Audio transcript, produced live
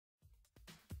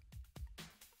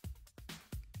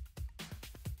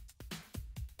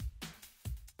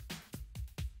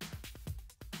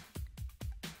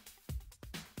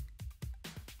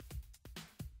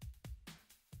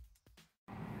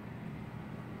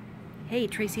Hey,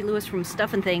 Tracy Lewis from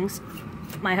Stuffin' Things.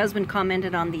 My husband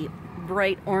commented on the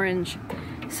bright orange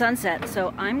sunset,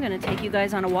 so I'm going to take you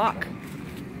guys on a walk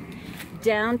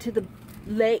down to the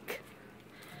lake.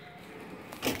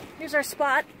 Here's our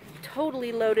spot,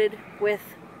 totally loaded with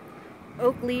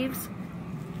oak leaves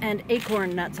and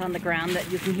acorn nuts on the ground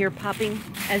that you can hear popping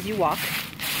as you walk.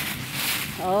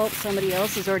 Oh, somebody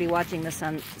else is already watching the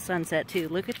sunset too.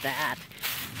 Look at that.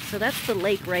 So that's the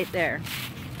lake right there.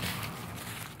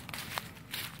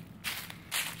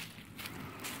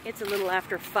 It's a little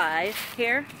after 5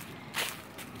 here.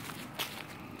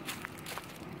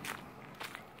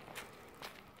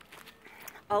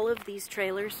 All of these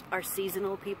trailers are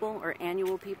seasonal people or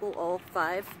annual people, all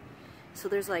 5. So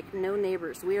there's like no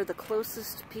neighbors. We are the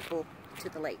closest people to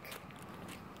the lake.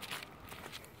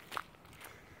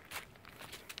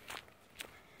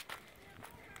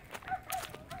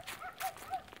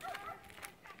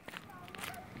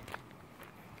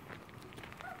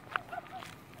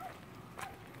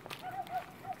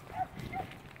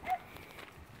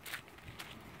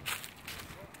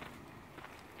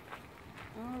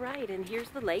 Alright, and here's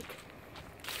the lake.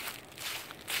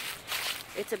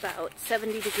 It's about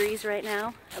 70 degrees right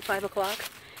now at 5 o'clock.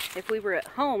 If we were at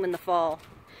home in the fall,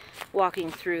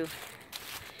 walking through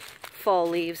fall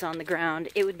leaves on the ground,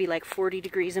 it would be like 40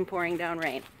 degrees and pouring down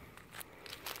rain.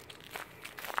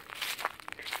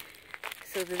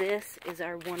 So this is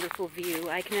our wonderful view.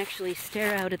 I can actually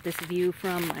stare out at this view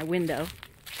from my window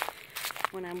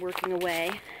when I'm working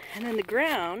away. And then the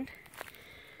ground,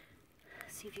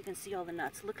 see if you can see all the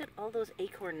nuts. Look at all those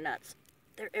acorn nuts.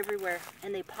 They're everywhere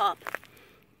and they pop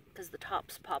because the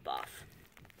tops pop off.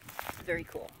 Very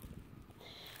cool.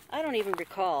 I don't even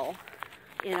recall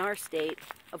in our state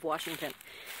of Washington,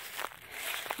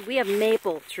 we have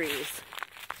maple trees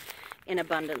in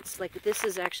abundance. Like this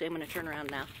is actually, I'm going to turn around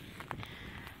now.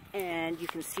 And you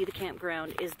can see the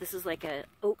campground this is like a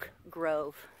oak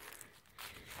grove.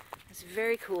 It's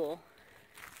very cool.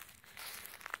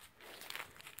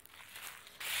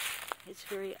 It's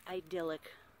very idyllic.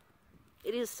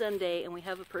 It is Sunday and we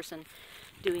have a person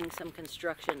doing some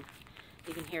construction.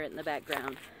 You can hear it in the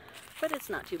background, but it's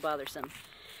not too bothersome.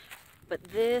 But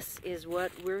this is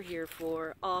what we're here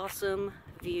for. Awesome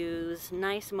views,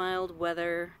 nice mild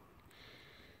weather.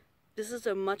 This is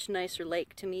a much nicer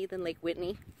lake to me than Lake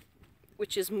Whitney,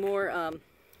 which is more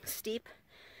steep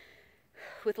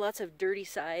with lots of dirty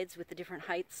sides with the different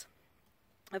heights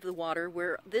of the water,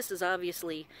 where this is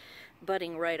obviously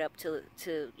butting right up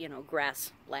to you know,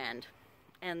 grassland.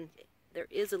 And there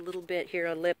is a little bit here,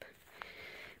 a lip,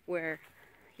 where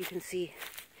you can see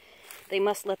they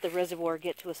must let the reservoir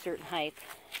get to a certain height,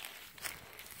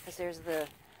 because there's the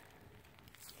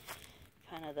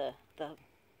kind of the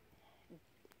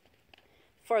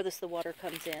farthest the water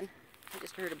comes in. I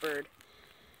just heard a bird.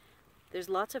 There's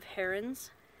lots of herons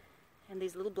and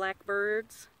these little black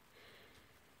birds.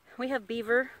 We have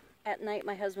beaver. At night,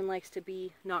 my husband likes to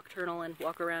be nocturnal and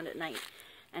walk around at night,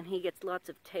 and he gets lots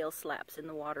of tail slaps in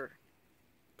the water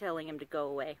telling him to go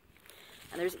away.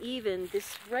 And there's even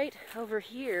this right over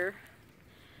here,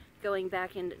 going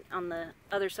back in on the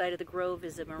other side of the grove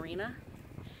is a marina,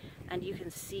 and you can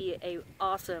see a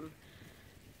awesome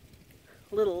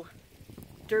little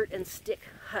dirt and stick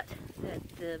hut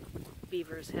that the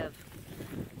beavers have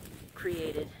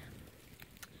created.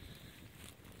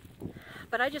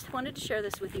 But I just wanted to share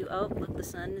this with you. Oh, look, the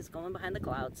sun is going behind the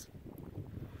clouds.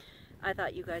 I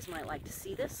thought you guys might like to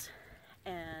see this.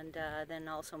 And then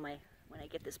also when I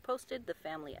get this posted, the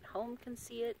family at home can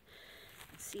see it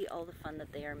and see all the fun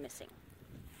that they are missing.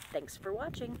 Thanks for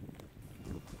watching.